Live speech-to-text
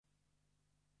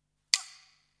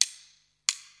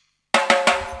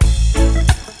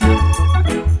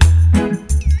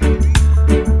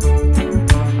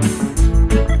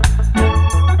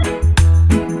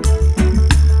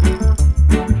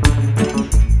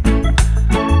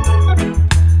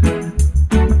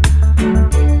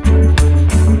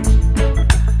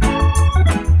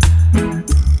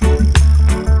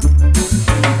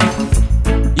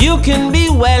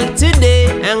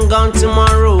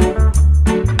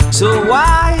So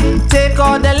why take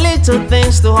all the little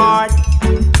things to heart?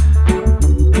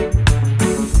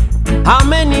 How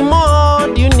many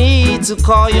more do you need to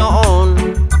call your own?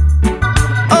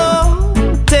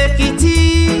 Oh, take it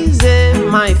easy,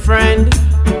 my friend.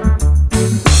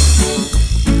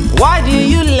 Why do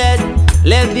you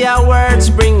let their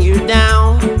words bring you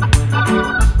down?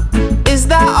 Is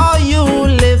that all you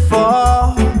live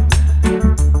for?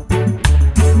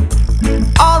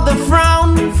 All the frown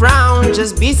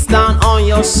just beats down on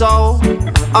your soul.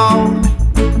 Oh,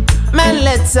 man,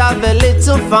 let's have a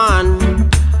little fun.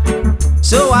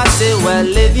 So I say, well,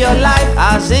 live your life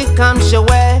as it comes your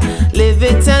way. Live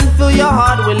it and fill your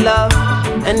heart with love.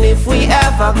 And if we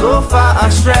ever go far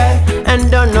astray and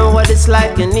don't know what it's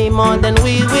like anymore, then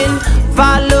we will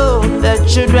follow the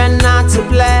children not to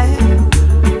play.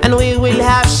 And we will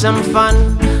have some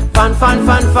fun. Fun, fun,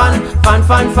 fun, fun, fun,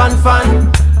 fun, fun,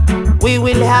 fun. We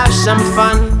will have some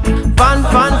fun. Fun,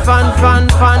 fun, fun, fun,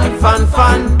 fun, fun,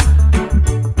 fun.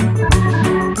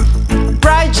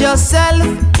 Pride yourself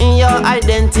in your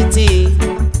identity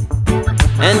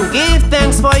and give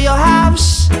thanks for your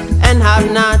haves and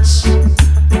have-nots.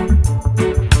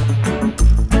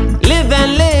 Live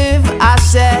and live, I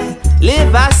say,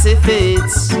 live as if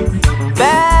it's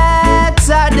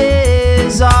better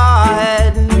days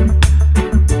ahead.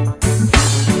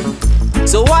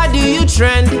 So why do you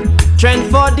trend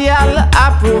for their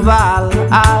approval?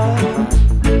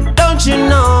 Don't you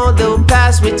know they'll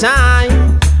pass with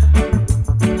time?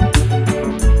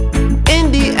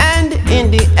 In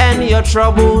the end, your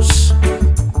troubles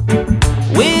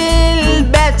will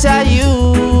better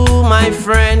you, my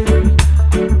friend.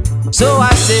 So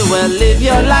I say, well, live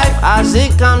your life as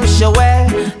it comes your way.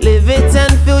 Live it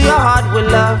and fill your heart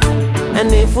with love.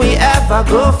 And if we ever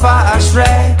go far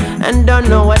astray and don't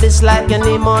know what it's like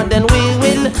anymore, then we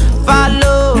will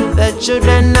follow the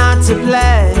children not to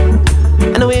play.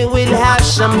 And we will have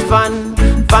some fun.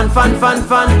 Fun, fun, fun,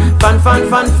 fun, fun, fun,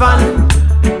 fun, fun.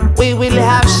 We will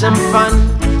have some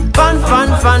fun. Fun, fun,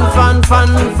 fun, fun,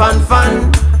 fun, fun,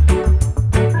 fun.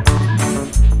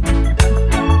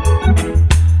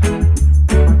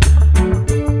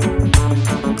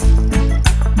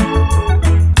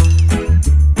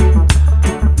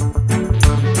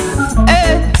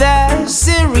 Hey there,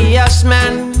 serious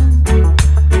man,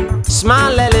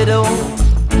 smile a little.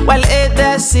 Well, hey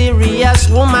there, serious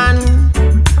woman.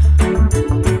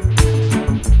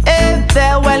 Hey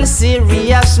there, well,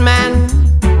 serious man,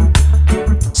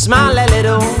 smile a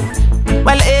little.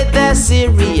 Well, hey there,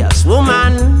 serious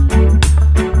woman.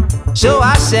 So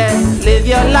I say, live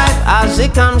your life as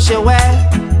it comes your way.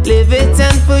 Live it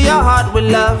and fill your heart with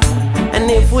love. And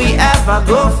if we ever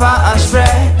go far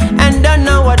astray and don't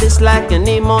know what it's like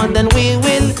anymore, then we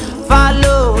will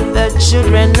follow the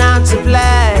children not to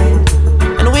play.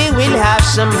 And we will have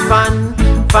some fun.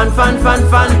 Fun, fun, fun,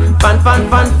 fun, fun, fun,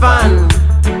 fun, fun.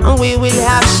 And we will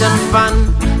have some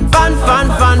fun. Fun, fun,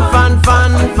 fun, fun,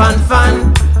 fun, fun,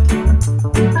 fun.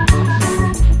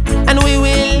 And we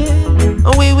will,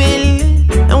 and we will,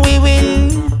 and we will,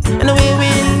 and we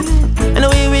will, and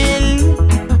we will,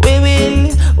 we will,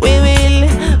 we will,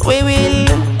 we will,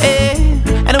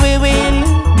 and we will,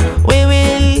 we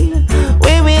will,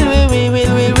 we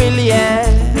will, we will, yeah.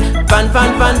 Fun,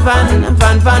 fun, fun, fun,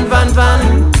 fun, fun, fun, fun.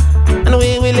 And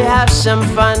we will have some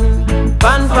fun.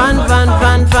 Fun, fun, fun,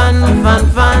 fun, fun, fun,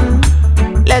 fun.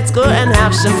 Let's go and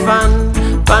have some fun.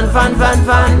 Fun, fun, fun,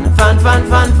 fun, fun, fun,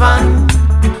 fun, fun.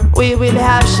 We will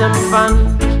have some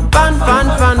fun. Fun, fun,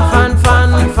 fun, fun,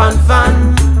 fun, fun,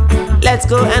 fun. Let's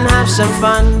go and have some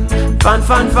fun. Fun,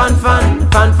 fun, fun, fun,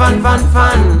 fun, fun, fun,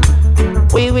 fun.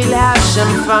 We will have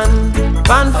some fun.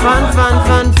 Fun, fun, fun,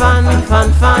 fun, fun,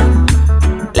 fun, fun.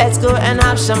 Let's go and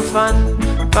have some fun.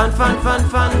 Fun, fun, fun,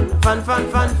 fun, fun, fun,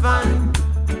 fun, fun.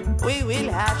 We will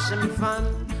have some fun.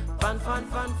 Fun, fun,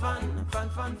 fun, fun, fun,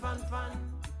 fun, fun, fun.